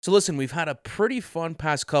So listen, we've had a pretty fun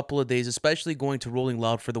past couple of days, especially going to Rolling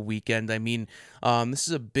Loud for the weekend. I mean, this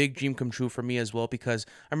is a big dream come true for me as well because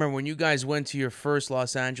I remember when you guys went to your first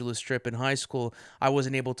Los Angeles trip in high school, I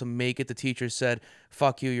wasn't able to make it. The teacher said,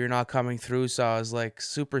 "Fuck you, you're not coming through." So I was like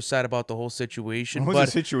super sad about the whole What situation. was the But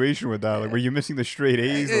situation with that? Like, were you missing the straight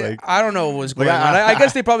A's? I don't know what was Like going on. I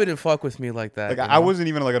guess they probably didn't fuck with me like like that, I wasn't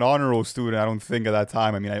even like an honor roll student. I don't think at that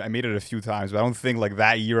time. I mean, I made it a few times, but I don't think like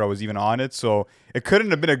that year I was even on it. So it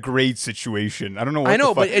couldn't have been a great situation. I don't know I what the know,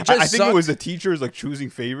 fuck. but it I just think it was sucked. the teachers like choosing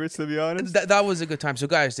favorites. To be honest. That was a good time. So,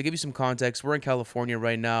 guys, to give you some context, we're in California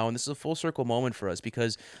right now, and this is a full circle moment for us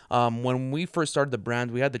because when we first started the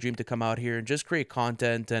brand, we had the dream to come out here and just create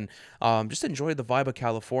content and just enjoy the vibe of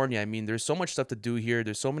California. I mean, there's so much stuff to do here.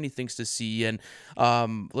 There's so many things to see, and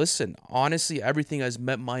listen, honestly, everything has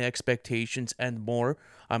met my expectations and more.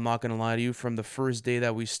 I'm not gonna lie to you. From the first day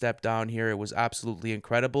that we stepped down here, it was absolutely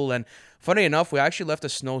incredible. And funny enough, we actually left a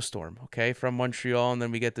snowstorm, okay, from Montreal, and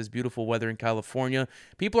then we get this beautiful weather in California.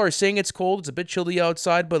 People are saying it's cold, it's a bit chilly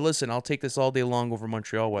outside, but listen, I'll take this all day long over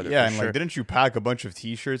Montreal weather Yeah, for and like, sure. didn't you pack a bunch of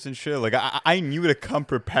t-shirts and shit? Like, I knew to come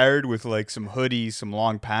prepared with like some hoodies, some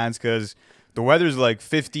long pants, because the weather's like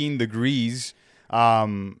 15 degrees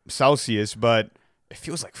Celsius, but it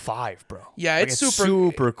feels like 5, bro. Yeah, Like, it's it's super.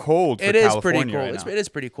 super cold for It is pretty California right cold. now. It is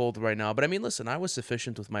pretty cold right now. But I mean, listen, I was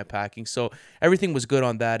sufficient with my packing, so everything was good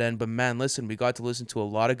on that end. But man, listen, we got to listen to a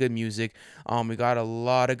lot of good music. We got a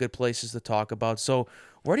lot of good places to talk about. So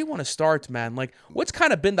where do you want to start, man? Like, what's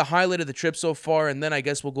kind of been the highlight of the trip so far? And then I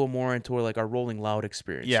guess we'll go more into like our Rolling Loud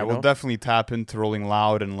experience. Yeah, You we'll know? definitely tap into Rolling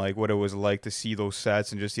Loud and like what it was like to see those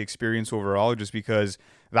sets and just the experience overall, just because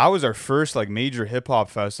that was our first like major hip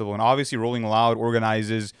hop festival. And obviously Rolling Loud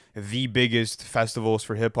organizes the biggest festivals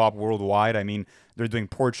for hip hop worldwide. I mean, they're doing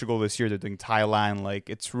Portugal this year, they're doing Thailand.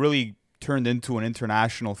 Like, it's really turned into an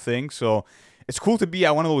international thing. So it's cool to be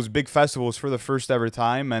at one of those big festivals for the first ever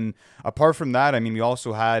time. And apart from that, I mean, we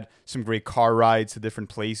also had some great car rides to different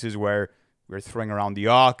places where we were throwing around the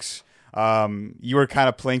aux. You were kind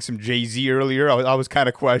of playing some Jay-Z earlier. I was kind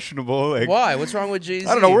of questionable. Like, Why? What's wrong with Jay Z?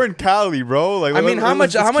 I don't know. We're in Cali, bro. Like, I mean,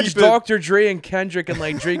 let's how just much keep it, Dr. Dre and Kendrick and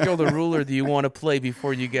like Drake the Ruler do you want to play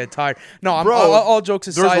before you get tired? No, I'm bro. all jokes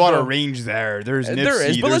aside. There's a lot though. of range there. There's Nipsey. There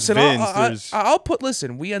is, but there's listen, Vince. There's I'll put.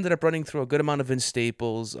 Listen, we ended up running through a good amount of Vince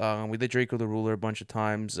Staples. We did Draco the Ruler a bunch of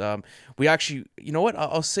times. We actually, you know what?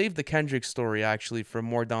 I'll save the Kendrick story actually for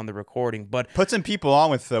more down the recording. But put some people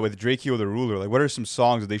on with Drakeo the Ruler. Like, what are some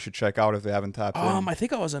songs that they should check out if they haven't tapped in? I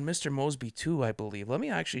think I was on Mr. Mosby too. I believe. Let me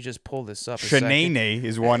actually just pull this up. A second. Shanae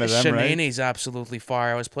is one of them, right? Shanae's absolutely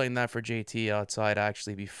fire. I was playing that for JT outside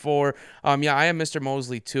actually before. Yeah, I am Mr.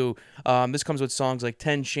 Mosley too. This comes with songs like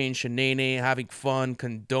Ten Chain, Shanae, Having Fun,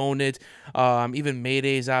 Condone It. Even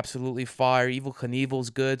Mayday is absolutely fire. Evil Knievel's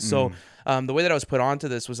good. So the way that I was put onto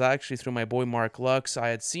this was actually through my boy Mark Lux. I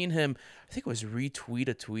had seen him, I think it was retweet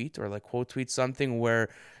a tweet or like quote tweet something where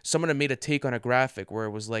someone had made a take on a graphic where it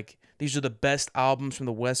was like, these are the best albums from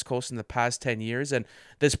the West Coast in the past 10 years. And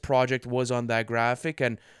this project was on that graphic.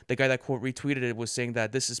 And the guy that quote retweeted it was saying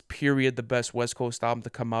that this is period the best West Coast album to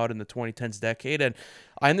come out in the 2010s decade. And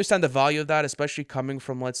I understand the value of that, especially coming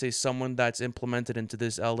from, let's say, someone that's implemented into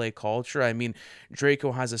this LA culture. I mean,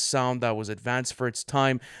 Draco has a sound that was advanced for its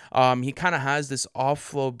time. He kind of has this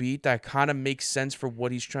off-flow beat that kind of makes sense for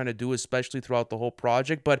what he's trying to do, especially throughout the whole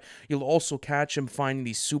project. But you'll also catch him finding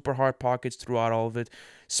these super hard pockets throughout all of it,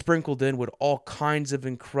 sprinkled in with all kinds of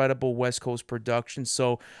incredible West Coast production.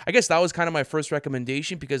 So I guess that was kind of my first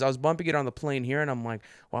recommendation because I was bumping it on the plane here and I'm like,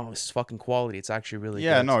 wow, this is fucking quality. It's actually really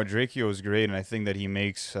Yeah, good. no, Drakeo is great, and I think that he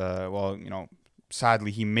makes,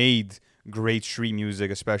 sadly, he made great street music,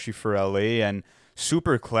 especially for LA, and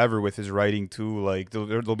super clever with his writing too. Like,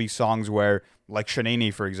 there'll be songs where, like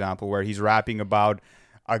Shanae, for example, where he's rapping about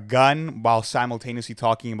a gun while simultaneously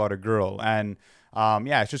talking about a girl. And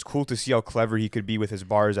yeah, it's just cool to see how clever he could be with his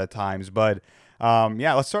bars at times. But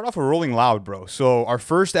yeah, let's start off with Rolling Loud, bro. So our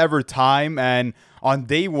first ever time, and on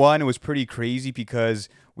day one, it was pretty crazy because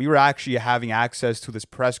we were actually having access to this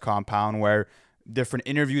press compound where different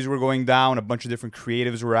interviews were going down, a bunch of different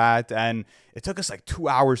creatives were at, and it took us like 2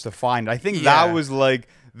 hours to find it. I think that Yeah. was like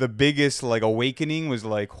the biggest like awakening, was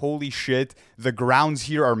like, holy shit, the grounds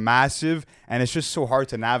here are massive and it's just so hard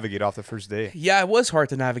to navigate off the first day. Yeah, it was hard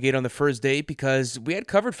to navigate on the first day because we had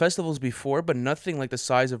covered festivals before, but nothing like the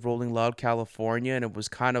size of Rolling Loud California. And it was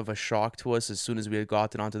kind of a shock to us as soon as we had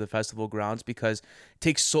gotten onto the festival grounds because it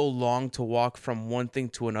takes so long to walk from one thing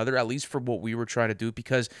to another, at least for what we were trying to do,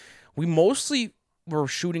 because we mostly were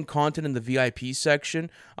shooting content in the VIP section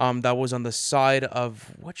that was on the side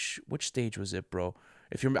of which stage was it, bro?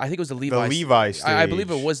 If you're, I think it was the The Levi. Levi I believe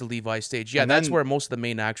it stage. was the Levi stage. Yeah, And that's then where most of the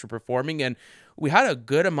main acts were performing, and we had a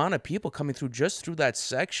good amount of people coming through just through that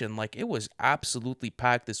section. Like it was absolutely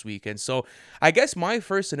packed this weekend. So I guess my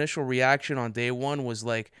first initial reaction on day one was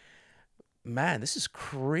like, man, this is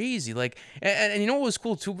crazy. Like, and you know what was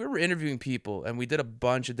cool too? We were interviewing people and we did a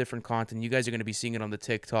bunch of different content. You guys are going to be seeing it on the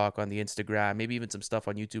TikTok, on the Instagram, maybe even some stuff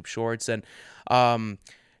on YouTube Shorts. And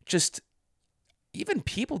just even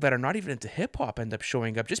people that are not even into hip hop end up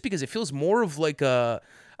showing up just because it feels more of like a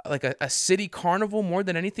city carnival more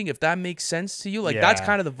than anything, if that makes sense to you. Like that's Yeah.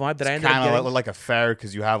 kind of the vibe that I It's ended up kind getting. of like a fair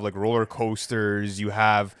because you have like roller coasters, you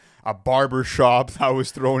have a barber shop that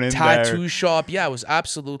was thrown in Tattoo there. shop. Yeah, it was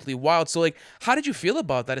absolutely wild. So, like, how did you feel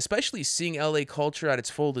about that? Especially seeing LA culture at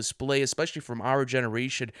its full display, especially from our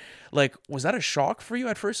generation. Like, was that a shock for you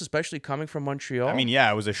at first, especially coming from Montreal? I mean,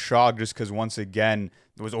 yeah, it was a shock just because once again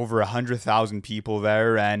there was over 100,000 people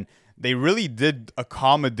there, and they really did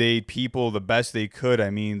accommodate people the best they could.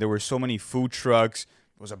 I mean, there were so many food trucks.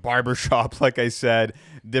 It was a barber shop, like I said,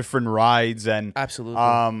 different rides, and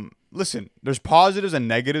Absolutely. listen, there's positives and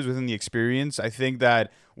negatives within the experience. I think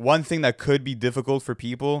that one thing that could be difficult for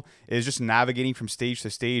people is just navigating from stage to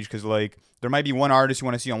stage because, like, there might be one artist you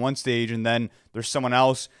want to see on one stage, and then there's someone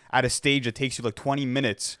else at a stage that takes you like 20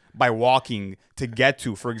 minutes by walking to get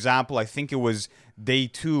to. For example, I think it was day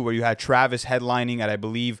 2 where you had Travis headlining at, I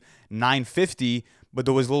believe, 9:50, but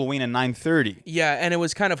there was Lil Wayne at 9:30. Yeah, and it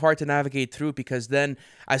was kind of hard to navigate through because then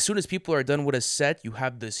as soon as people are done with a set, you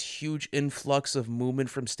have this huge influx of movement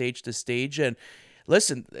from stage to stage. And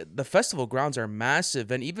listen, the festival grounds are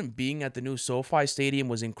massive, and even being at the new SoFi Stadium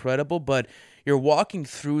was incredible, but you're walking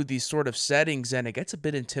through these sort of settings and it gets a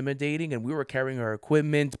bit intimidating, and we were carrying our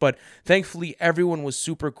equipment, but thankfully everyone was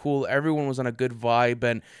super cool, everyone was on a good vibe,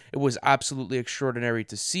 and it was absolutely extraordinary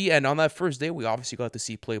to see. And on that first day, we obviously got to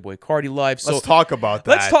see Playboy Cardi live. So Let's talk about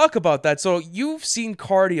that. let's talk about that. So you've seen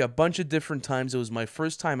Cardi a bunch of different times. It was my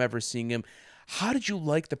first time ever seeing him. How did you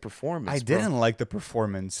like the performance? I bro? didn't like the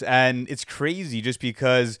performance, and it's crazy just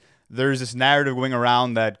because there's this narrative going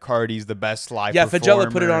around that Cardi's the best live Yeah, performer.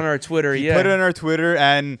 Fajella put it on our Twitter. He Yeah. put it on our Twitter,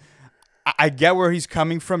 and I get where he's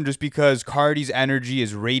coming from just because Cardi's energy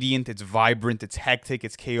is radiant, it's vibrant, it's hectic,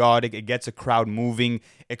 it's chaotic, it gets a crowd moving,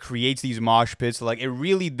 it creates these mosh pits. Like, it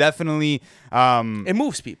really definitely It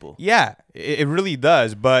moves people. yeah, it really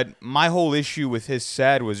does. But my whole issue with his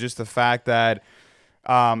set was just the fact that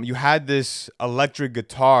you had this electric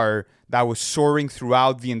guitar that was soaring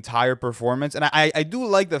throughout the entire performance. And I do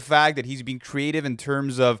like the fact that he's being creative in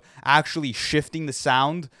terms of actually shifting the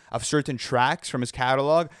sound of certain tracks from his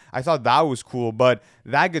catalog. I thought that was cool, but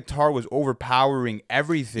that guitar was overpowering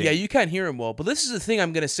everything. Yeah, you can't hear him well. But this is the thing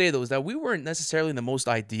I'm going to say, though, is that we weren't necessarily in the most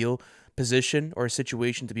ideal position or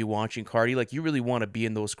situation to be watching Cardi. Like, you really want to be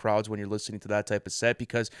in those crowds when you're listening to that type of set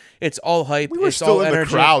because it's all hype. We were it's still all in energy.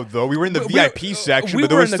 the crowd, though. We were in the VIP section, we but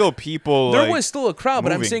there were were in the- still people. There like, was still a crowd,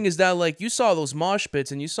 but I'm moving. saying is that, like, you saw those mosh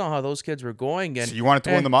pits and you saw how those kids were going. And So you wanted to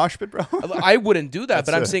win and the mosh pit, bro? I wouldn't do that,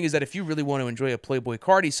 but I'm That's it. saying is that if you really want to enjoy a Playboy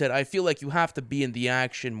Cardi set, I feel like you have to be in the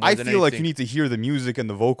action more I than feel like you anything. need to hear the music and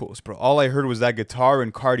the vocals, bro. All I heard was that guitar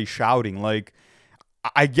and Cardi shouting. Like,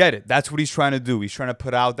 I get it. That's what he's trying to do. He's trying to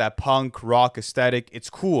put out that punk rock aesthetic. It's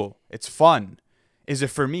cool. It's fun. Is it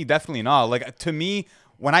for me? Definitely not. Like, to me,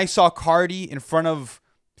 when I saw Cardi in front of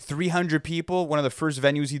 300 people, one of the first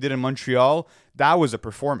venues he did in Montreal, that was a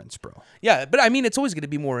performance, bro. Yeah, but I mean, it's always going to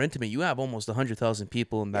be more intimate. You have almost 100,000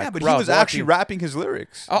 people in that Yeah, but crowd he was actually watching. rapping his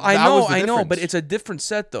lyrics. Oh, I That know, was the I know, but difference. it's a different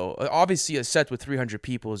set though. Obviously, a set with 300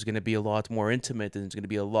 people is going to be a lot more intimate, and it's going to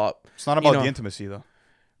be a lot. It's not about know- the intimacy, though.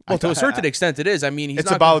 Well, to a certain extent, it is. I mean, he's It's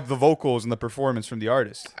not about the vocals and the performance from the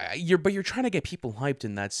artist. but you're trying to get people hyped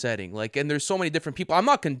in that setting, like, and there's so many different people. I'm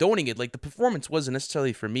not condoning it. Like, the performance wasn't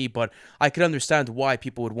necessarily for me, but I could understand why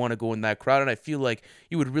people would want to go in that crowd, and I feel like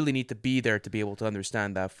you would really need to be there to be able to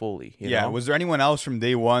understand that fully. You Yeah. know? Was there anyone else from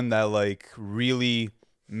day one that like really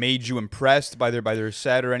made you impressed by their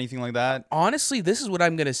set or anything like that? Honestly, this is what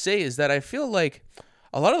I'm gonna say is that I feel like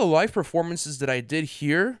a lot of the live performances that I did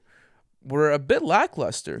here were a bit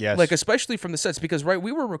lackluster. Yes. Like, especially from the sets, because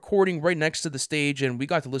we were recording right next to the stage and we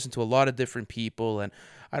got to listen to a lot of different people, and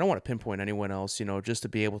I don't want to pinpoint anyone else, just to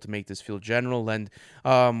be able to make this feel general. And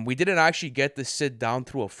we didn't actually get to sit down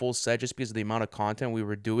through a full set just because of the amount of content we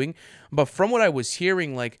were doing. But from what I was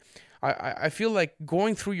hearing, like, I feel like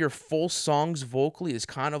going through your full songs vocally is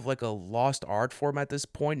kind of like a lost art form at this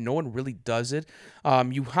point. No one really does it.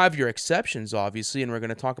 You have your exceptions, obviously, and we're going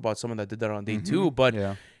to talk about someone that did that on day two. But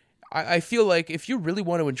Yeah. I feel like if you really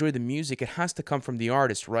want to enjoy the music, it has to come from the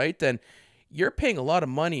artist, right? Then you're paying a lot of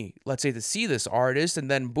money, let's say, to see this artist, and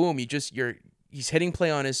then boom, he's hitting play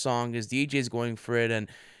on his song, his DJ's going for it, and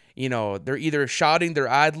they're either shouting their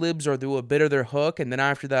ad libs or do a bit of their hook, and then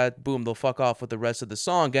after that, boom, they'll fuck off with the rest of the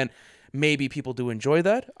song. And maybe people do enjoy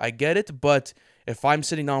that. I get it, but if I'm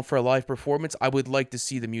sitting down for a live performance, I would like to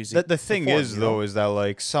see the music. The thing is, though, is that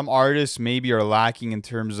like some artists maybe are lacking in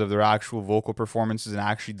terms of their actual vocal performances and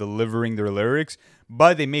actually delivering their lyrics,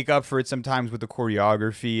 but they make up for it sometimes with the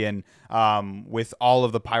choreography and with all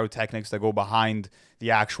of the pyrotechnics that go behind the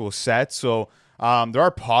actual set. So there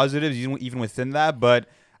are positives even within that, but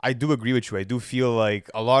I do agree with you. I do feel like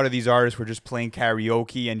a lot of these artists were just playing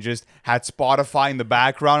karaoke and just had Spotify in the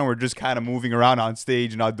background and were just kind of moving around on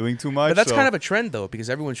stage and not doing too much. But that's kind of a trend, though, because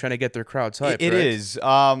everyone's trying to get their crowds hyped. It right? is.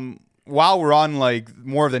 While we're on like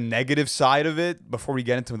more of the negative side of it, before we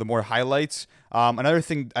get into the more highlights, another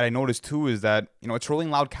thing that I noticed too is that it's Rolling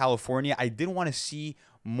Loud California. I did want to see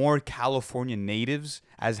more California natives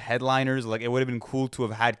as headliners. Like, it would have been cool to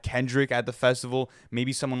have had Kendrick at the festival,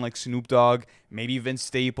 maybe someone like Snoop Dogg, maybe Vince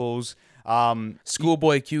Staples.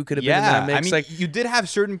 Schoolboy Q could have been in that mix. I mean, you did have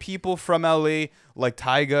certain people from LA, like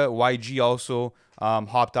Tyga, YG also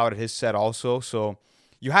hopped out at his set also. So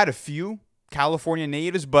you had a few California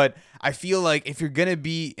natives, but I feel like if you're gonna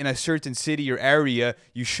be in a certain city or area,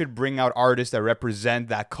 you should bring out artists that represent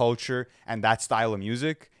that culture and that style of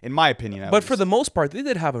music, in my opinion. But for the most part, they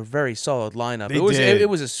did have a very solid lineup. It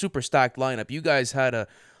was a super stacked lineup. You guys had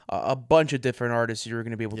a bunch of different artists you were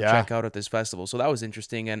going to be able to check out at this festival. So that was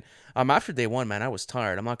interesting. And after day one, man, I was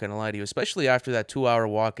tired. I'm not going to lie to you, especially after that 2-hour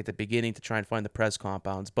walk at the beginning to try and find the press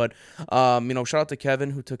compounds. But, shout out to Kevin,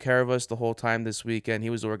 who took care of us the whole time this weekend. He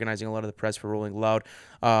was organizing a lot of the press for Rolling Loud.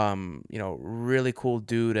 Really cool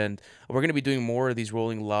dude. And we're going to be doing more of these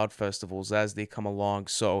Rolling Loud festivals as they come along.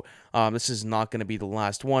 So this is not going to be the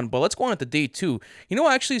last one. But let's go on to day two.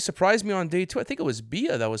 What actually surprised me on day two? I think it was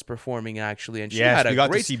Bia that was performing, actually. And she had a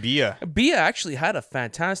great... to see Bia. Bia actually had a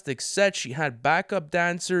fantastic set. She had backup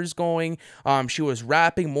dancers going. She was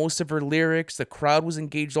rapping most of her lyrics. The crowd was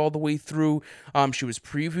engaged all the way through. She was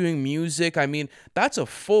previewing music. I mean, that's a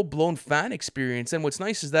full-blown fan experience. And what's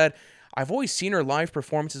nice is that I've always seen her live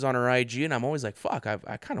performances on her IG, and I'm always like, fuck,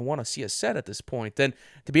 I kind of want to see a set at this point. And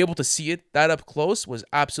to be able to see it that up close was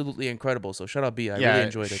absolutely incredible. So shout out Bia. I really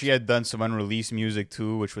enjoyed it. She had done some unreleased music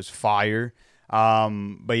too, which was fire.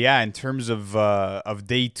 But yeah, in terms of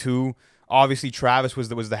day two, obviously Travis was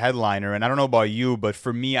the headliner, and I don't know about you, but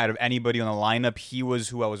for me, out of anybody on the lineup, he was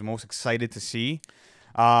who I was most excited to see.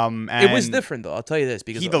 And it was different though, I'll tell you this,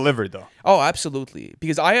 because he delivered though. Oh, absolutely.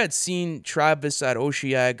 Because I had seen Travis at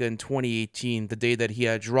Oceaga in 2018, the day that he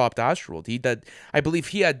had dropped Astroworld. I believe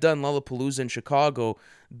he had done Lollapalooza in Chicago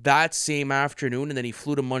that same afternoon, and then he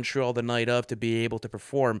flew to Montreal the night of to be able to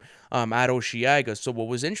perform at Oceaga. So what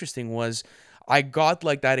was interesting was I got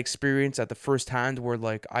like that experience at the first hand where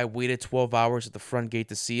like I waited 12 hours at the front gate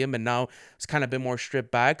to see him, and now it's kind of been more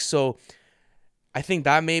stripped back. So I think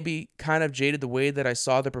that maybe kind of jaded the way that I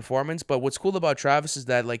saw the performance. But what's cool about Travis is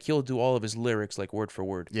that like he'll do all of his lyrics like word for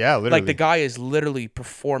word. Yeah, literally. Like the guy is literally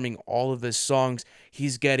performing all of his songs.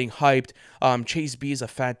 He's getting hyped. Chase B is a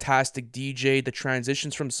fantastic DJ. The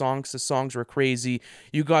transitions from songs to songs were crazy.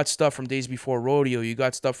 You got stuff from Days Before Rodeo. You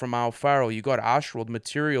got stuff from Alfaro. You got Astroworld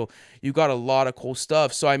Material. You got a lot of cool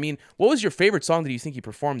stuff. So, I mean, what was your favorite song that you think he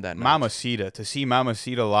performed that night? Mamacita. To see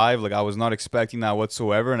Mamacita live, like I was not expecting that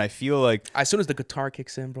whatsoever. And I feel like as soon as the guitar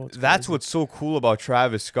kicks in, bro, that's what's so cool about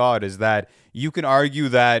Travis Scott is that you can argue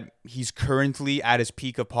that he's currently at his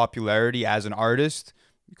peak of popularity as an artist.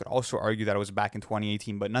 You could also argue that it was back in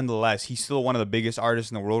 2018, but nonetheless, he's still one of the biggest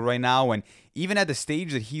artists in the world right now. And even at the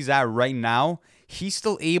stage that he's at right now, he's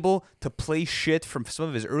still able to play shit from some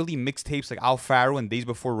of his early mixtapes like Alfaro and Days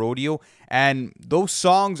Before Rodeo. And those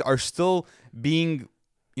songs are still being,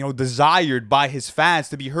 desired by his fans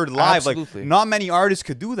to be heard live. Absolutely. Like, not many artists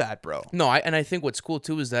could do that, bro. No, I think what's cool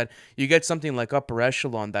too is that you get something like Upper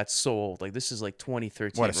Echelon that's so old. Like, this is like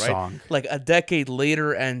 2013, What a right? song. Like a decade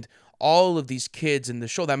later, and all of these kids in the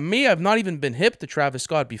show that may have not even been hip to Travis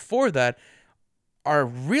Scott before that are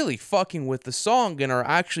really fucking with the song and are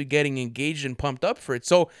actually getting engaged and pumped up for it.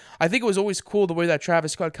 So I think it was always cool the way that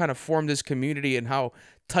Travis Scott kind of formed this community and how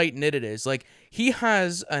tight-knit it is. Like, he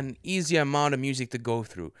has an easy amount of music to go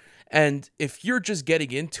through. And if you're just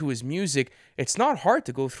getting into his music, it's not hard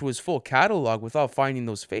to go through his full catalog without finding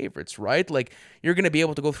those favorites, right? Like, you're going to be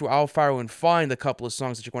able to go through Alfaro and find a couple of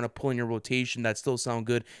songs that you're going to pull in your rotation that still sound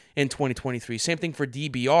good in 2023. Same thing for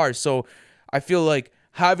DBR. So I feel like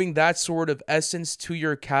having that sort of essence to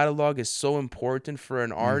your catalog is so important for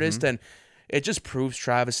an artist. And it just proves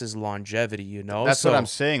Travis's longevity, you know? That's So what I'm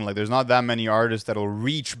saying. Like, there's not that many artists that'll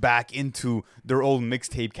reach back into their old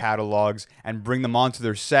mixtape catalogs and bring them onto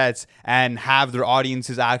their sets and have their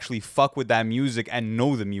audiences actually fuck with that music and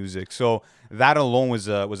know the music. So that alone was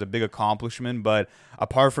a big accomplishment. But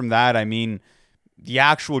apart from that, I mean, the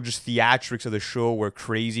actual just theatrics of the show were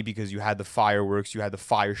crazy because you had the fireworks, you had the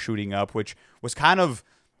fire shooting up, which was kind of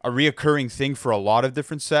a reoccurring thing for a lot of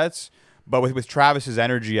different sets. But with Travis's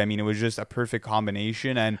energy, I mean, it was just a perfect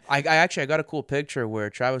combination. And I got a cool picture where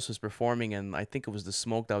Travis was performing, and I think it was the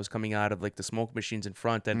smoke that was coming out of like the smoke machines in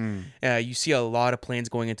front, and you see a lot of planes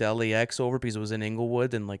going into LAX over because it was in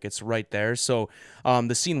Inglewood, and like it's right there. So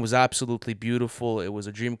the scene was absolutely beautiful. It was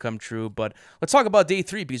a dream come true. But let's talk about day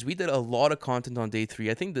 3 because we did a lot of content on day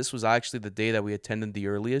 3. I think this was actually the day that we attended the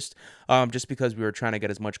earliest, just because we were trying to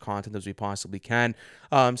get as much content as we possibly can.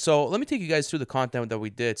 So let me take you guys through the content that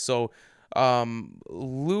we did. So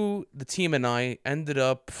Lou, the team, and I ended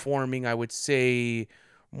up forming, I would say,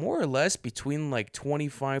 more or less between like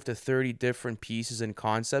 25 to 30 different pieces and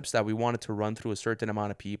concepts that we wanted to run through a certain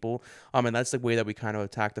amount of people. And that's the way that we kind of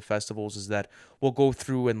attack the festivals, is that we'll go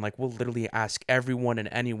through and like we'll literally ask everyone and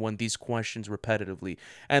anyone these questions repetitively.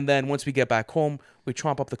 And then once we get back home, we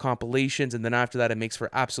chomp up the compilations, and then after that it makes for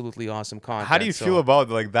absolutely awesome content. how do you feel about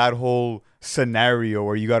like that whole scenario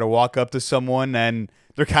where you got to walk up to someone and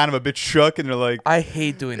they're kind of a bit shook and they're like, I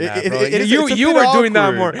hate doing that, bro. it's You a were bit doing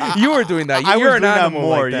that awkward. more. You were doing that. I You're was an doing that animal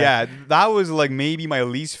more. like that. Yeah, that was like maybe my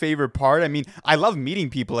least favorite part. I mean, I love meeting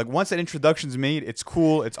people. Like once that introduction's made, it's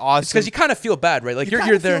cool. It's awesome. Because you kind of feel bad, right? Like you you're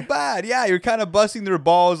kinda there. feel bad. Yeah, you're kind of busting their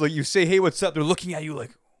balls. Like you say, "Hey, what's up?" They're looking at you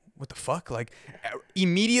like, "What the fuck?" Like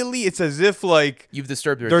immediately, it's as if like You've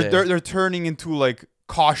disturbed your they're day. they're, they're turning into like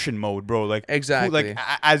caution mode, bro. Like Exactly.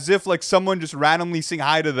 as if like someone just randomly saying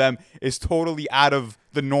hi to them is totally out of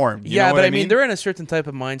the norm. You Yeah, know but what I mean, they're in a certain type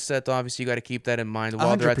of mindset. Obviously, you got to keep that in mind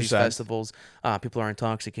while they're at these 100%. festivals. People are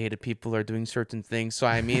intoxicated. People are doing certain things. So,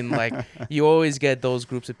 I mean, like, you always get those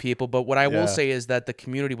groups of people. But what I will Yeah. say is that the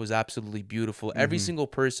community was absolutely beautiful. Every single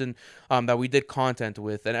person that we did content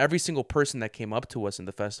with, and every single person that came up to us in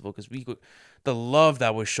the festival, because the love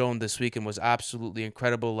that was shown this weekend was absolutely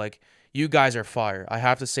incredible. Like, you guys are fire. I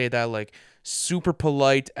have to say that, like, super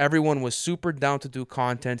polite. Everyone was super down to do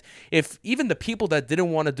content. If even the people that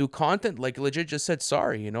didn't want to do content, like, legit just said,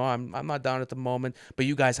 sorry, you know, I'm not down at the moment, but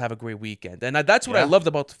you guys have a great weekend. And that's what I Yeah. loved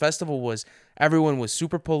about the festival, was everyone was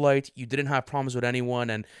super polite. You didn't have problems with anyone,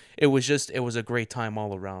 and it was a great time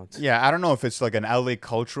all around. Yeah, I don't know if it's like an LA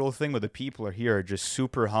cultural thing, but the people are here are just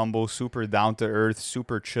super humble, super down to earth,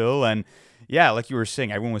 super chill. And yeah, like you were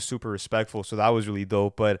saying, everyone was super respectful. So that was really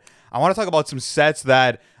dope. But I want to talk about some sets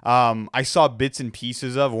that I saw bits and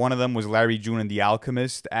pieces of. One of them was Larry June and The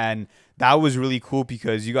Alchemist. And that was really cool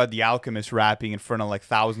because you got The Alchemist rapping in front of like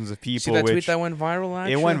thousands of people. See that tweet which that went viral,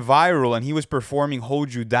 actually? it went viral, and he was performing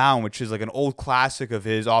 "Hold You Down," which is like an old classic of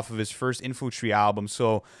his off of his first Infantry album.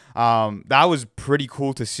 So that was pretty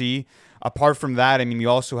cool to see. Apart from that, I mean, we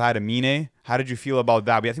also had Amine. How did you feel about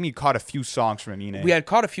that? I think we caught a few songs from Amine. We had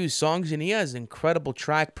caught a few songs, and he has incredible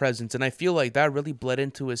track presence, and I feel like that really bled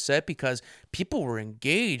into his set because people were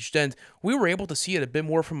engaged, and we were able to see it a bit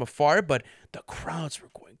more from afar, but the crowds were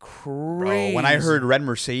going crazy. Bro, when I heard Red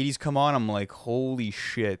Mercedes come on, I'm like, holy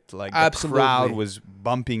shit. Like, the Absolutely. crowd was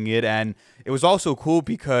bumping it. And it was also cool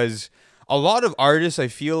because a lot of artists, I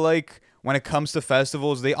feel like, when it comes to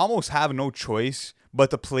festivals, they almost have no choice but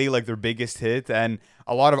to play like their biggest hit. And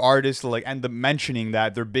a lot of artists like end up mentioning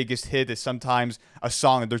that their biggest hit is sometimes a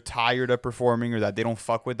song that they're tired of performing or that they don't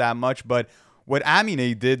fuck with that much. But what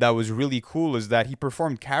Amine did that was really cool is that he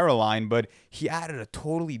performed Caroline, but he added a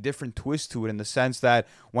totally different twist to it in the sense that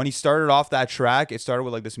when he started off that track, it started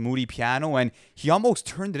with like this moody piano, and he almost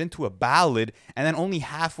turned it into a ballad. And then only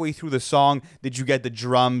halfway through the song did you get the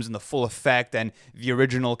drums and the full effect and the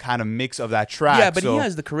original kind of mix of that track. Yeah, but So- he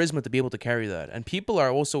has the charisma to be able to carry that, and people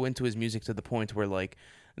are also into his music to the point where like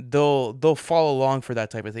they'll follow along for that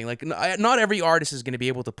type of thing. Like not every artist is going to be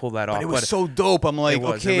able to pull that off. But it was so dope. I'm like, It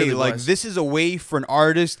was. It okay, really like was. this is a way for an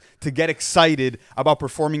artist to get excited about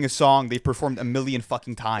performing a song they performed a million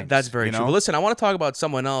fucking times. That's very you true. know? But listen, I want to talk about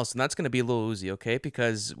someone else, and that's going to be Lil Uzi, okay?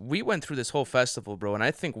 Because we went through this whole festival, bro, and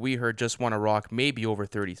I think we heard Just Wanna Rock maybe over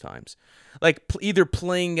 30 times. Like either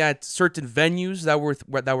playing at certain venues that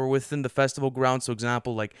were within the festival grounds. So,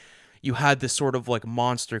 example, like you had this sort of like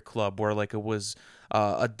monster club where like it was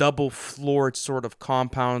a double floored sort of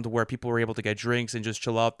compound where people were able to get drinks and just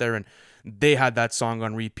chill out there, and they had that song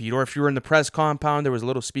on repeat. Or if you were in the press compound, there was a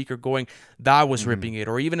little speaker going that was ripping it.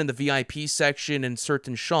 Or even in the VIP section in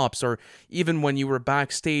certain shops, or even when you were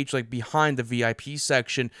backstage like behind the VIP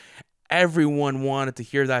section, everyone wanted to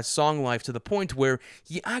hear that song live to the point where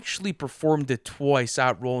he actually performed it twice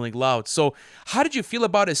at Rolling Loud. So, how did you feel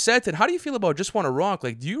about his set, and how do you feel about Just Wanna Rock?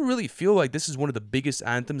 Like, do you really feel like this is one of the biggest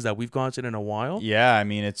anthems that we've gotten in a while? Yeah, I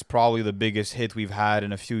mean, it's probably the biggest hit we've had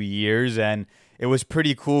in a few years, and it was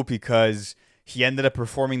pretty cool because he ended up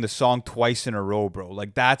performing the song twice in a row, bro.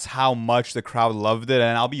 Like, that's how much the crowd loved it.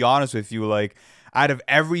 And I'll be honest with you, like, out of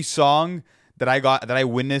every song that I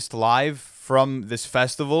witnessed live from this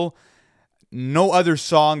festival, no other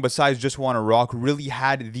song besides Just Wanna Rock really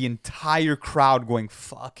had the entire crowd going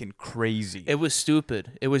fucking crazy. It was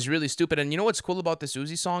stupid. It was really stupid. And you know what's cool about this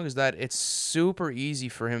Uzi song is that it's super easy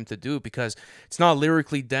for him to do because it's not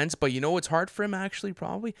lyrically dense, but you know what's hard for him actually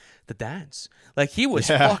probably? The dance. Like he was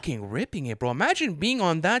fucking ripping it, bro. Imagine being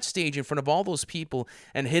on that stage in front of all those people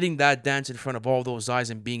and hitting that dance in front of all those eyes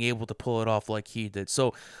and being able to pull it off like he did.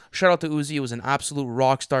 So shout out to Uzi. It was an absolute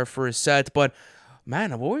rock star for his set, but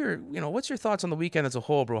man, what's your thoughts on the weekend as a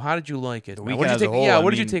whole, bro? How did you like it? The What weekend did as you a take? whole, Yeah, I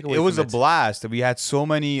what did you mean, take away? it was from a blast. We had so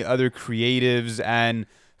many other creatives and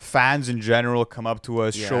fans in general come up to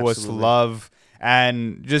us, Yeah, show absolutely. us love,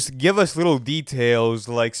 and just give us little details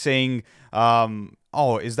like saying,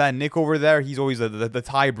 "Oh, is that Nick over there? He's always the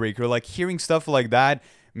tiebreaker." Like hearing stuff like that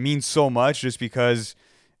means so much, just because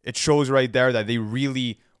it shows right there that they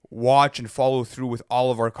really watch and follow through with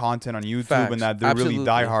all of our content on YouTube, Facts. and that they're Absolutely. really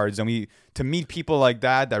diehards. And to meet people like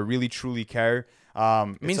that really truly care,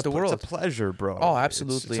 Means it's the It's world. a pleasure, bro. Oh, It's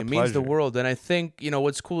absolutely. a It means the pleasure. world. And I think,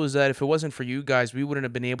 what's cool is that if it wasn't for you guys, we wouldn't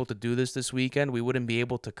have been able to do this weekend. We wouldn't be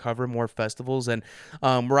able to cover more festivals. And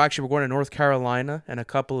we're going to North Carolina in a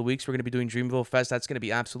couple of weeks. We're going to be doing Dreamville Fest. That's going to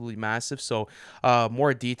be absolutely massive. So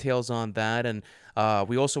more details on that. And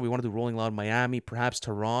we want to do Rolling Loud Miami, perhaps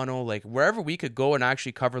Toronto, like wherever we could go and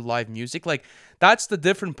actually cover live music. Like that's the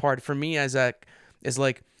different part for me is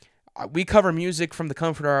like, we cover music from the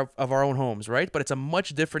comfort of our own homes, right? But it's a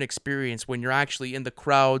much different experience when you're actually in the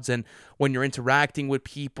crowds and when you're interacting with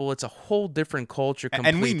people. It's a whole different culture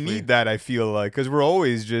completely. And we need that, I feel like, because we're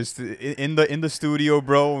always just in the studio,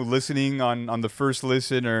 bro, listening on the first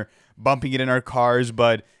listen or bumping it in our cars.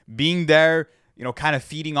 But being there, kind of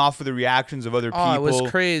feeding off of the reactions of other people. Oh, it was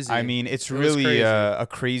crazy. I mean, it's It was really crazy. a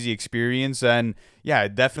crazy experience, and yeah,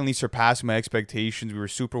 it definitely surpassed my expectations. We were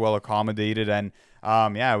super well accommodated, and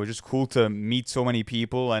yeah, it was just cool to meet so many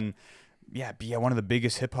people and yeah, be at one of the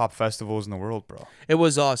biggest hip hop festivals in the world, bro. It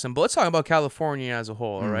was awesome. But let's talk about California as a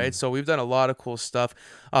whole, all right? So we've done a lot of cool stuff.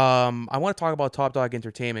 I want to talk about Top Dog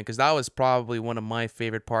Entertainment because that was probably one of my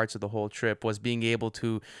favorite parts of the whole trip was being able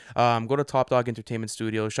to go to Top Dog Entertainment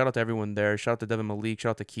Studios. Shout out to everyone there. Shout out to Devin Malik.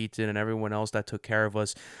 Shout out to Keaton and everyone else that took care of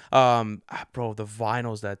us. Bro, the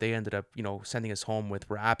vinyls that they ended up, sending us home with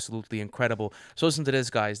were absolutely incredible. So listen to this,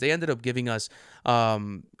 guys. They ended up giving us,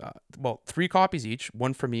 3 copies each,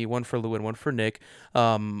 one for me, one for Lou, and one for Nick,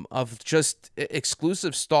 of just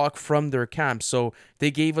exclusive stock from their camp. So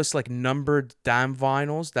they gave us like numbered damn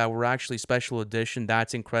vinyls that were actually special edition.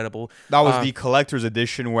 That's incredible. That was the collector's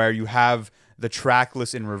edition where you have the track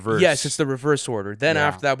list in reverse. Yes, it's the reverse order. Then Yeah.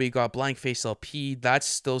 after that, we got Blank Face LP. That's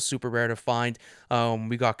still super rare to find.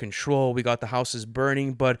 We got Control. We got The House is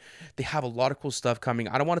Burning. But they have a lot of cool stuff coming.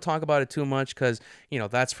 I don't want to talk about it too much because,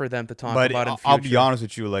 that's for them to talk But about in future. I'll be honest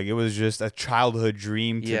with you, like it was just a childhood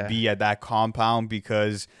dream to Yeah. be at that compound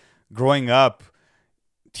because growing up,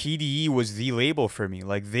 TDE was the label for me.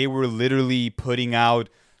 Like they were literally putting out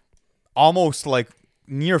almost like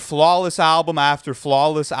near flawless album after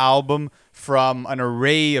flawless album from an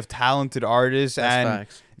array of talented artists. That's and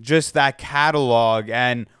facts. just that catalog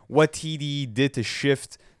and what TDE did to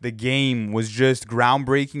shift the game was just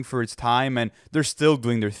groundbreaking for its time, and they're still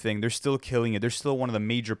doing their thing. They're still killing it. They're still one of the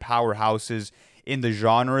major powerhouses in the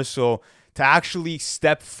genre. So to actually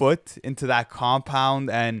step foot into that compound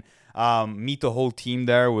and meet the whole team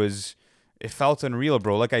there it felt unreal,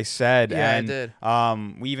 bro. Like I said, Yeah, it and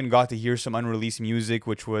did. we even got to hear some unreleased music,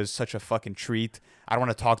 which was such a fucking treat. I don't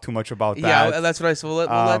want to talk too much about that. Yeah, that's what I said. We'll let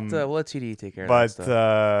TD take care of that But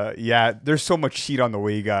stuff. yeah, there's so much heat on the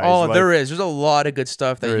way, guys. Oh, Like, there is. There's a lot of good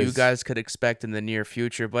stuff that There you is. guys could expect in the near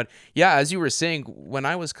future. But yeah, as you were saying, when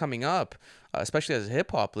I was coming up, especially as a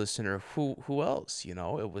hip hop listener, who else?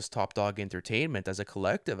 It was Top Dog Entertainment as a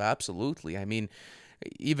collective. Absolutely. I mean,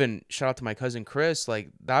 even shout out to my cousin Chris, like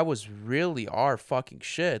that was really our fucking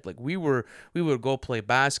shit. Like we would go play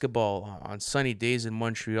basketball on sunny days in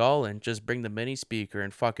Montreal and just bring the mini speaker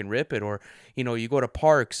and fucking rip it. Or you go to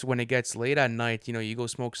parks when it gets late at night, you go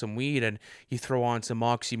smoke some weed and you throw on some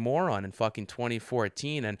Oxymoron in fucking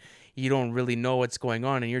 2014 and you don't really know what's going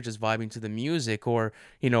on and you're just vibing to the music. Or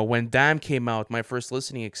when Damn came out, my first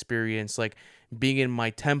listening experience, like being in my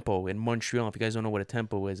tempo in Montreal. If you guys don't know what a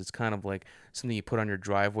tempo is, it's kind of like something you put on your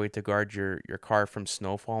driveway to guard your car from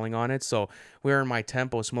snow falling on it. So we were in my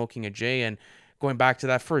tempo smoking a J, and going back to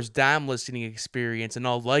that first Damn listening experience and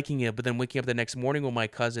all liking it, but then waking up the next morning with my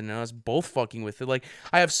cousin and us both fucking with it. Like,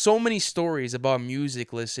 I have so many stories about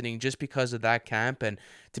music listening just because of that camp, and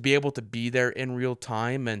to be able to be there in real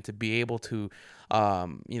time and to be able to,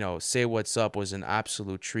 say what's up was an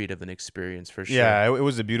absolute treat of an experience for sure. Yeah, it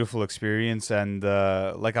was a beautiful experience, and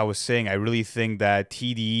like I was saying, I really think that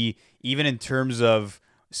TDE, even in terms of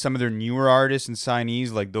some of their newer artists and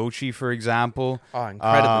signees, like Doechii, for example, Oh,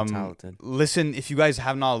 incredibly talented. listen. If you guys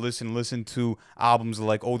have not listened, listen to albums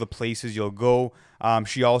like "Oh, the Places You'll Go."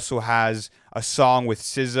 She also has a song with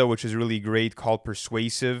SZA, which is really great, called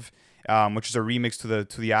 "Persuasive," which is a remix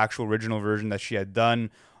to the actual original version that she had done.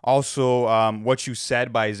 Also, "What You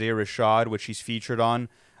Said" by Isaiah Rashad, which she's featured on.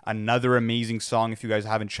 Another amazing song if you guys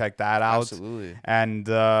haven't checked that out. Absolutely. And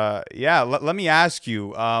let me ask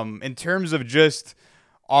you, in terms of just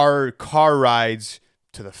our car rides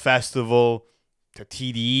to the festival, to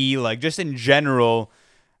TDE, like just in general,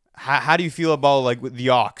 how do you feel about like with the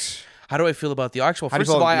aux? How do I feel about the aux? Well, How do you first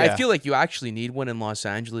of feel- all, I yeah. feel like you actually need one in Los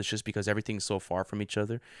Angeles just because everything's so far from each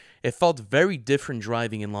other. It felt very different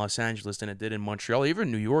driving in Los Angeles than it did in Montreal, even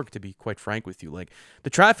New York, to be quite frank with you. Like, the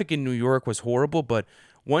traffic in New York was horrible, but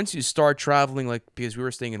once you start traveling, like, because we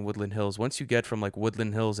were staying in Woodland Hills, once you get from like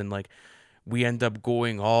Woodland Hills and like we end up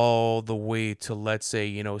going all the way to, let's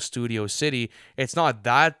say, Studio City. It's not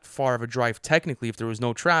that far of a drive technically if there was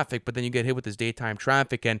no traffic, but then you get hit with this daytime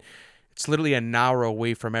traffic and it's literally an hour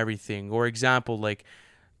away from everything. Or example, like,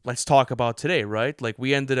 let's talk about today, right? Like,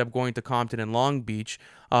 we ended up going to Compton and Long Beach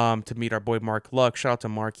to meet our boy Mark Luck. Shout out to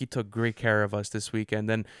Mark. He took great care of us this weekend.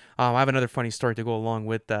 Then I have another funny story to go along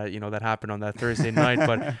with that, that happened on that Thursday night.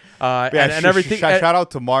 But and everything. Shout out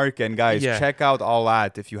to Mark, and guys, Yeah. check out All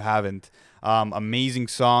That if you haven't. Amazing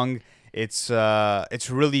song. It's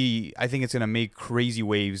really, I think it's gonna make crazy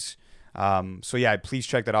waves. So yeah, please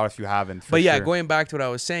check that out if you haven't. For But yeah, sure. going back to what I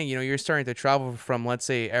was saying, you're starting to travel from, let's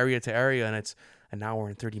say, area to area, and it's an hour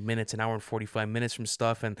and 30 minutes, an hour and 45 minutes from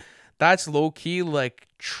stuff. And that's low key like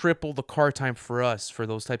triple the car time for us for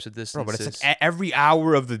those types of distances. Bro, but it's like every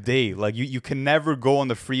hour of the day. Like you can never go on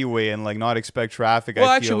the freeway and like not expect traffic. Well,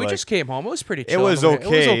 I actually, feel we like. just came home. It was pretty It chill. was on the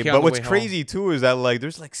way- okay, on but the what's way home. crazy too is that like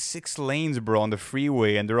there's like 6 lanes, bro, on the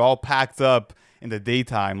freeway, and they're all packed up in the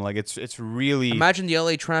daytime. Like it's really. Imagine the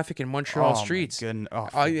LA traffic in Montreal Oh, streets. my goodness.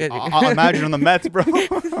 Oh, yeah. imagine on the Mets, bro.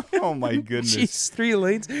 Oh my goodness. Jeez, 3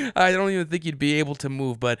 lanes. I don't even think you'd be able to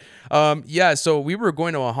move. But yeah, so we were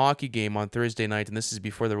going to a hockey game on Thursday night, and this is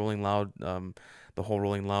before the Rolling Loud, the whole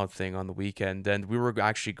Rolling Loud thing on the weekend. And we were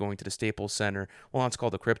actually going to the Staples Center. Well, it's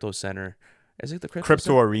called the Crypto Center. Is it the Crypto Crypto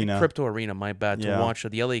Center? Arena. Crypto Arena, my bad. To Yeah. watch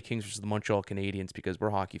the LA Kings versus the Montreal Canadiens because we're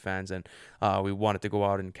hockey fans, and we wanted to go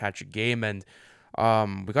out and catch a game. And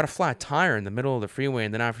we got a flat tire in the middle of the freeway,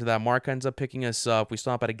 and then after that, Mark ends up picking us up. We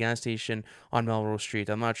stop at a gas station on Melrose Street.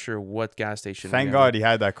 I'm not sure what gas station. Thank we God he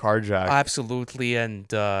had that car jack. Absolutely,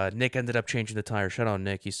 and Nick ended up changing the tire. Shout out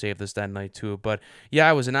Nick, he saved us that night too. But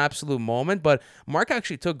yeah, it was an absolute moment. But Mark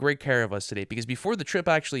actually took great care of us today because before the trip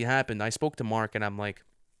actually happened, I spoke to Mark and I'm like,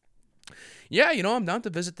 yeah, I'm down to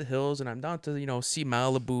visit the hills and I'm down to, see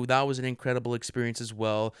Malibu. That was an incredible experience as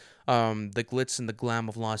well. The glitz and the glam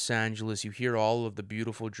of Los Angeles. You hear all of the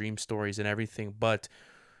beautiful dream stories and everything, but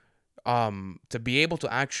to be able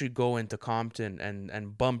to actually go into Compton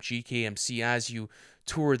and bump GKMC as you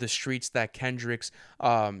tour the streets that Kendrick's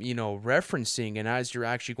referencing, and as you're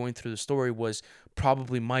actually going through the story, was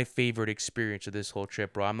probably my favorite experience of this whole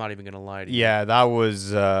trip, bro. I'm not even gonna lie to you. Yeah, that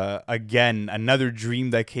was again another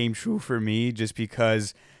dream that came true for me just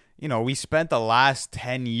because we spent the last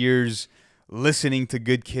 10 years listening to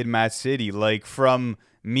Good Kid Mad City, like from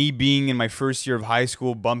me being in my first year of high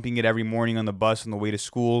school, bumping it every morning on the bus on the way to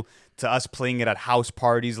school, to us playing it at house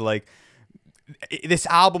parties. Like this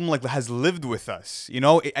album like has lived with us,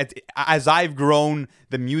 as I've grown,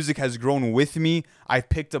 the music has grown with me. I've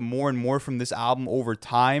picked up more and more from this album over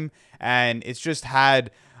time, and it's just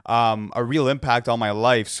had a real impact on my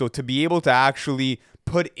life. So to be able to actually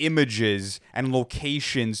put images and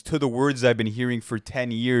locations to the words I've been hearing for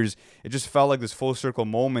 10 years, it just felt like this full circle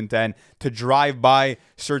moment. And to drive by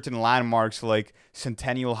certain landmarks like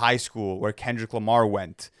Centennial High School where Kendrick Lamar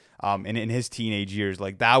went, in his teenage years.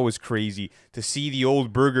 Like, that was crazy to see the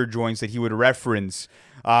old burger joints that he would reference,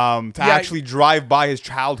 to Yeah, actually drive by his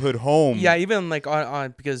childhood home. yeah, even like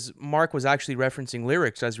on because Mark was actually referencing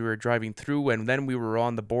lyrics as we were driving through, and then we were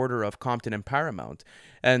on the border of Compton and Paramount,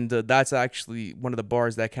 and that's actually one of the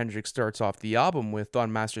bars that Kendrick starts off the album with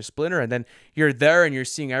on Master Splinter, and then you're there and you're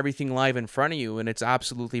seeing everything live in front of you, and it's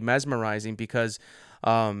absolutely mesmerizing because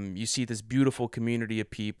you see this beautiful community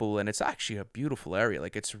of people, and it's actually a beautiful area.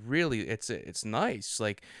 Like it's really, it's nice.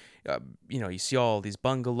 Like, you see all these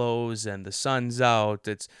bungalows and the sun's out.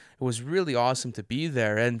 It was really awesome to be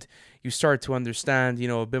there, and you start to understand,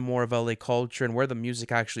 a bit more of LA culture and where the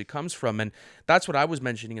music actually comes from. And that's what I was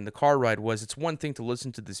mentioning in the car ride was it's one thing to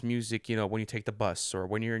listen to this music, when you take the bus or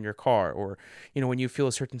when you're in your car or, when you feel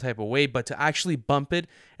a certain type of way, but to actually bump it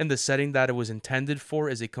in the setting that it was intended for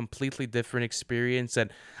is a completely different experience.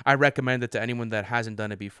 And I recommend it to anyone that hasn't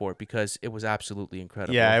done it before because it was absolutely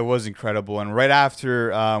incredible. Yeah, it was incredible. And right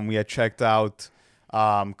after we had checked out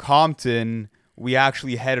Compton, we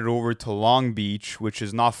actually headed over to Long Beach, which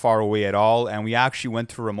is not far away at all. And we actually went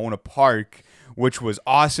to Ramona Park, which was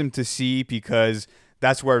awesome to see because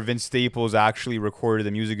that's where Vince Staples actually recorded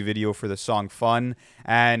the music video for the song Fun.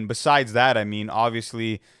 And besides that, I mean,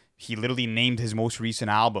 obviously, he literally named his most recent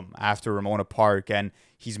album after Ramona Park. And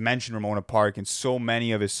he's mentioned Ramona Park in so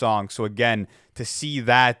many of his songs. So again, to see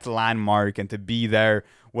that landmark and to be there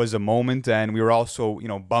was a moment. And we were also,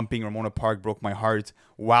 bumping Ramona Park Broke My Heart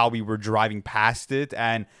while we were driving past it.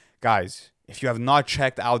 And guys, if you have not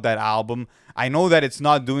checked out that album, I know that it's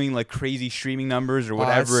not doing like crazy streaming numbers or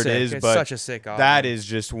whatever it is, it's but such a sick album. that is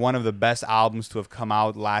just one of the best albums to have come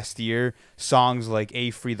out last year. Songs like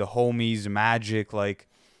A Free, The Homies, Magic, like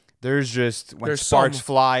there's just When Sparks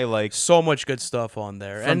Fly, like so much good stuff on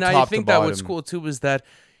there. From And top I to think that what's bottom. cool too is that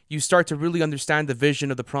you start to really understand the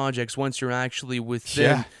vision of the projects once you're actually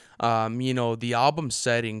within the album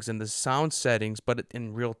settings and the sound settings, but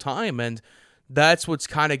in real time. And that's what's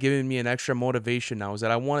kind of giving me an extra motivation now is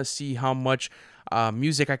that I want to see how much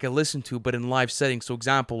music I can listen to, but in live settings. So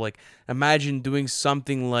example, like imagine doing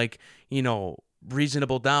something like,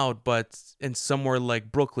 Reasonable Doubt, but in somewhere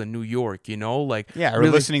like Brooklyn, New York, like yeah, or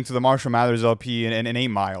really listening to the Marshall Mathers LP in 8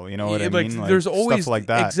 Mile, you know what I mean? Like, there's always stuff like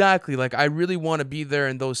that. Exactly. Like I really want to be there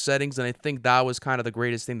in those settings, and I think that was kind of the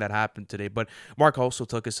greatest thing that happened today. But Mark also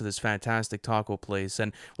took us to this fantastic taco place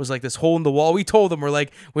and was like this hole in the wall. We told him, we're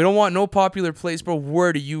like, we don't want no popular place, bro.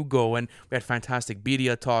 Where do you go? And we had fantastic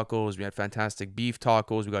birria tacos, we had fantastic beef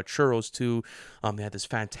tacos, we got churros too. They had this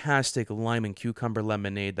fantastic lime and cucumber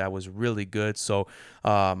lemonade that was really good. So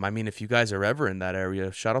I mean, if you guys are ever in that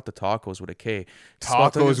area, shout out to Tacos with a K.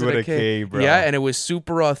 Tacos with a K, bro. Yeah, and it was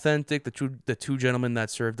super authentic. The two gentlemen that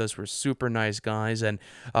served us were super nice guys, and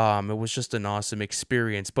it was just an awesome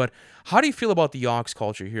experience. But how do you feel about the aux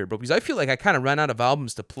culture here, bro? Because I feel like I kind of ran out of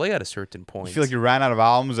albums to play at a certain point. I feel like you ran out of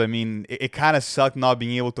albums. I mean, it kind of sucked not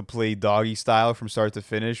being able to play Doggy Style from start to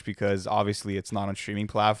finish because obviously it's not on streaming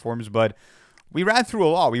platforms. But we ran through a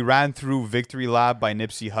lot. We ran through Victory Lap by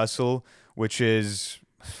Nipsey Hussle, which is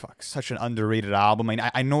such an underrated album. I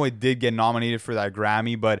mean, I know it did get nominated for that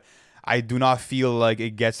Grammy, but I do not feel like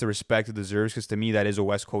it gets the respect it deserves because to me that is a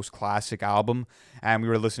West Coast classic album. And we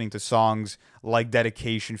were listening to songs like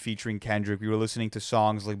Dedication featuring Kendrick. We were listening to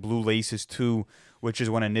songs like Blue Laces 2, which is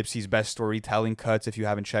one of Nipsey's best storytelling cuts if you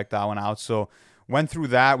haven't checked that one out. So went through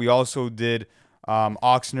that. We also did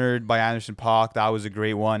Oxnard by Anderson .Paak. That was a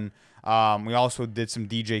great one. We also did some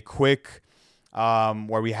DJ Quick,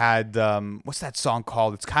 where we had what's that song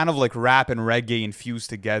called? It's kind of like rap and reggae infused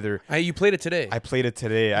together. You played it today. I played it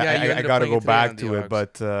today. Yeah, I got to go back to it,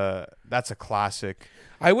 but that's a classic.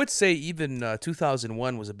 I would say even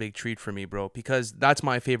 2001 was a big treat for me, bro, because that's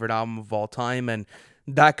my favorite album of all time, and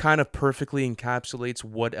that kind of perfectly encapsulates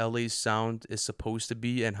what LA's sound is supposed to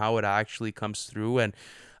be and how it actually comes through. And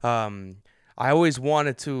I always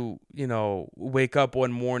wanted to, wake up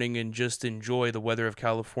one morning and just enjoy the weather of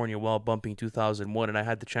California while bumping 2001. And I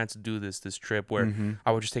had the chance to do this trip where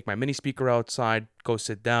I would just take my mini speaker outside, go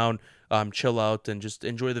sit down, chill out, and just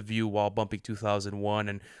enjoy the view while bumping 2001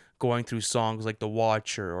 and going through songs like The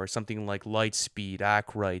Watcher or something like Lightspeed,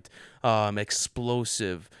 Act Right,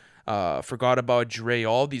 Explosive, Forgot About Dre.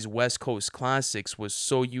 All these West Coast classics was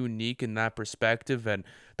so unique in that perspective, and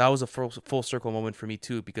that was a full circle moment for me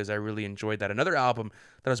too because I really enjoyed that. Another album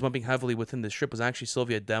that I was bumping heavily within this trip was actually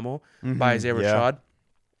Sylvia Demo by Isaiah Rashad.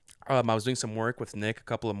 I was doing some work with Nick a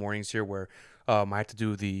couple of mornings here where I had to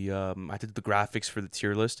do the graphics for the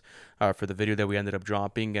tier list, for the video that we ended up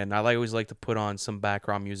dropping, and always like to put on some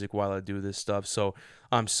background music while I do this stuff. So,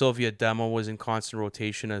 Sylvia Demo was in constant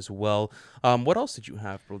rotation as well. What else did you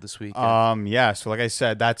have, bro, this weekend? Yeah, so like I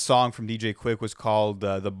said, that song from DJ Quick was called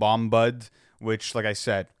The Bomb Bud, which, like I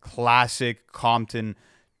said, classic Compton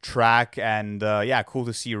track, and yeah, cool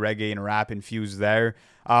to see reggae and rap infused there.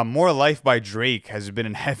 More Life by Drake has been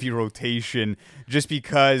in heavy rotation just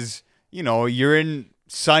because, you're in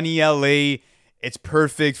sunny LA. It's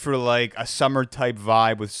perfect for like a summer type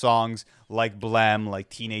vibe with songs like Blem, like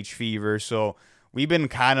Teenage Fever. So we've been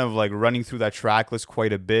kind of like running through that track list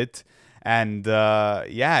quite a bit. And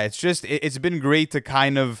yeah, it's been great to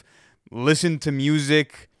kind of listen to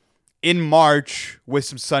music in March with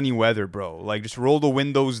some sunny weather, bro. Like just roll the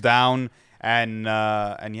windows down and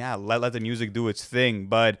yeah, let the music do its thing.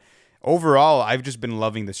 But overall, I've just been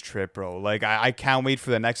loving this trip, bro. Like I can't wait for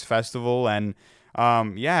the next festival. And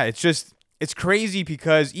yeah, it's crazy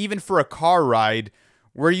because even for a car ride,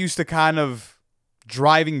 we're used to kind of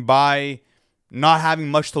driving by, not having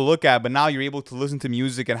much to look at, but now you're able to listen to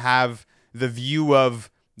music and have the view of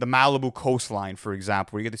the Malibu coastline, for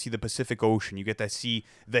example, where you get to see the Pacific Ocean, you get to see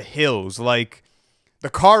the hills. Like, the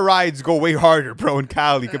car rides go way harder, bro, in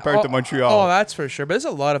Cali compared to Montreal. Oh, that's for sure. But there's a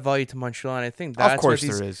lot of value to Montreal, and I think that's Of course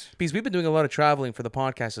what there is. because we've been doing a lot of traveling for the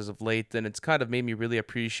podcast as of late, and it's kind of made me really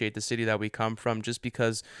appreciate the city that we come from, just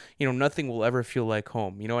because nothing will ever feel like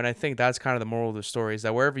home. And I think that's kind of the moral of the story, is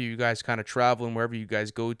that wherever you guys kind of travel and wherever you guys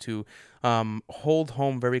go to, hold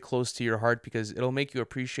home very close to your heart, because it'll make you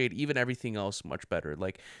appreciate even everything else much better.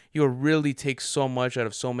 Like, you'll really take so much out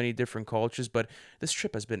of so many different cultures. But this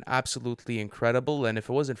trip has been absolutely incredible, and if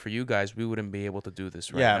it wasn't for you guys, we wouldn't be able to do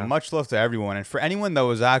this right now. Yeah, much love to everyone. And for anyone that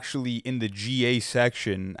was actually in the GA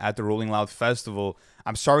section at the Rolling Loud Festival,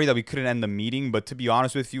 I'm sorry that we couldn't end the meeting, but to be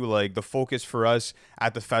honest with you, like, the focus for us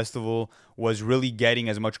at the festival was really getting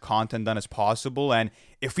as much content done as possible. And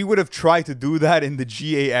if we would have tried to do that in the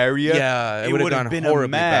GA area, yeah, it would have been been horribly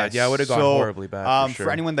a mess. bad. Yeah, it would have gone horribly bad. For sure.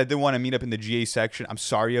 For anyone that didn't want to meet up in the GA section, I'm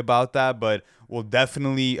sorry about that, but we'll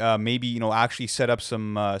definitely maybe actually set up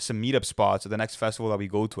some meetup spots at the next festival that we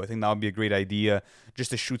go to. I think that would be a great idea, just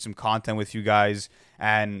to shoot some content with you guys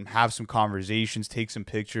and have some conversations, take some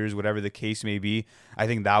pictures, whatever the case may be. I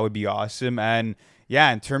think that would be awesome. And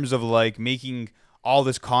yeah, in terms of like making all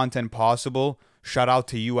this content possible, shout out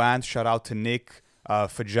to you, Ant, shout out to Nick,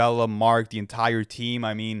 Fagella, Mark, the entire team.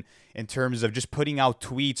 I mean, in terms of just putting out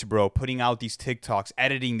tweets, bro, putting out these TikToks,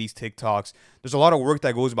 editing these TikToks, there's a lot of work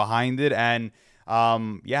that goes behind it. And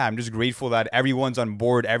yeah, I'm just grateful that everyone's on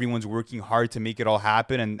board. Everyone's working hard to make it all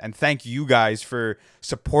happen. And thank you guys for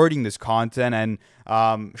supporting this content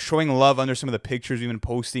and showing love under some of the pictures we've been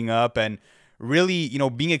posting up, and really,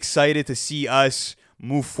 being excited to see us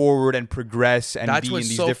move forward and progress and That's be in what's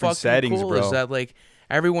these so different fucking settings, cool, bro. is that like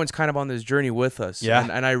everyone's kind of on this journey with us. Yeah.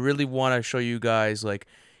 And I really want to show you guys like,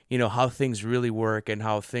 how things really work and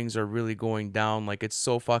how things are really going down. Like, it's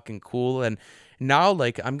so fucking cool. And now,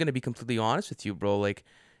 like, I'm going to be completely honest with you, bro. Like,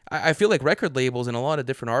 I feel like record labels and a lot of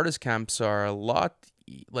different artist camps are a lot,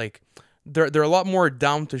 like, they're a lot more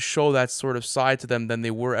down to show that sort of side to them than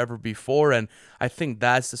they were ever before. And I think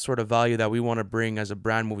that's the sort of value that we want to bring as a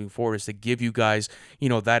brand moving forward, is to give you guys,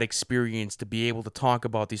 that experience to be able to talk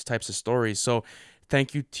about these types of stories. So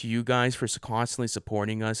thank you to you guys for constantly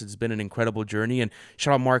supporting us. It's been an incredible journey. And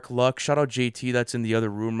shout out Mark Luck, shout out JT that's in the other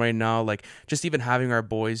room right now. Like, just even having our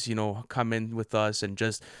boys, come in with us and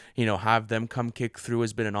just, have them come kick through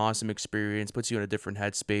has been an awesome experience. Puts you in a different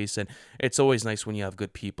headspace. And it's always nice when you have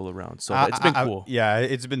good people around. So it's been cool. Yeah,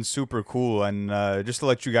 it's been super cool. And just to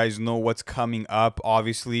let you guys know what's coming up,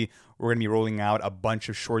 obviously, we're going to be rolling out a bunch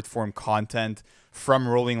of short form content from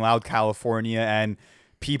Rolling Loud, California. And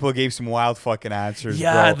people gave some wild fucking answers.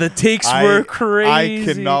 Yeah, bro. the takes were crazy. I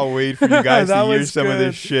cannot wait for you guys to hear was some of good.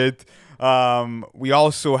 this shit. We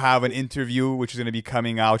also have an interview which is going to be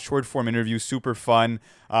coming out, short form interview, super fun.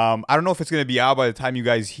 I don't know if it's going to be out by the time you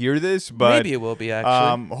guys hear this, but maybe it will be,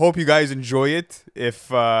 actually. hope you guys enjoy it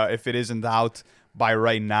if it isn't out by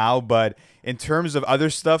right now. But in terms of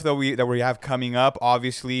other stuff that we have coming up,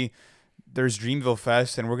 obviously there's Dreamville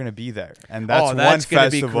Fest, and we're gonna be there, and that's one gonna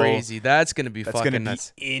festival. be crazy. That's gonna be That's fucking gonna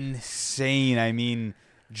nuts. be insane. I mean,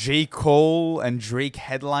 J. Cole and Drake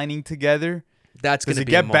headlining together. That's Does gonna it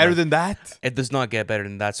be a get better moment. than that? It does not get better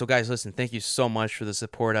than that. So, guys, listen, thank you so much for the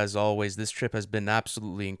support as always. This trip has been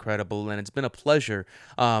absolutely incredible, and it's been a pleasure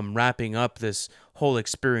wrapping up this whole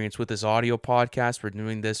experience with this audio podcast. We're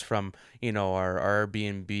doing this from, our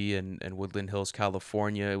Airbnb in Woodland Hills,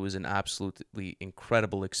 California. It was an absolutely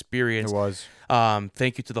incredible It experience. was.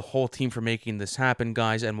 Thank you to the whole team for making this happen,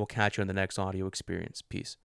 guys, and we'll catch you on the next audio experience. Peace.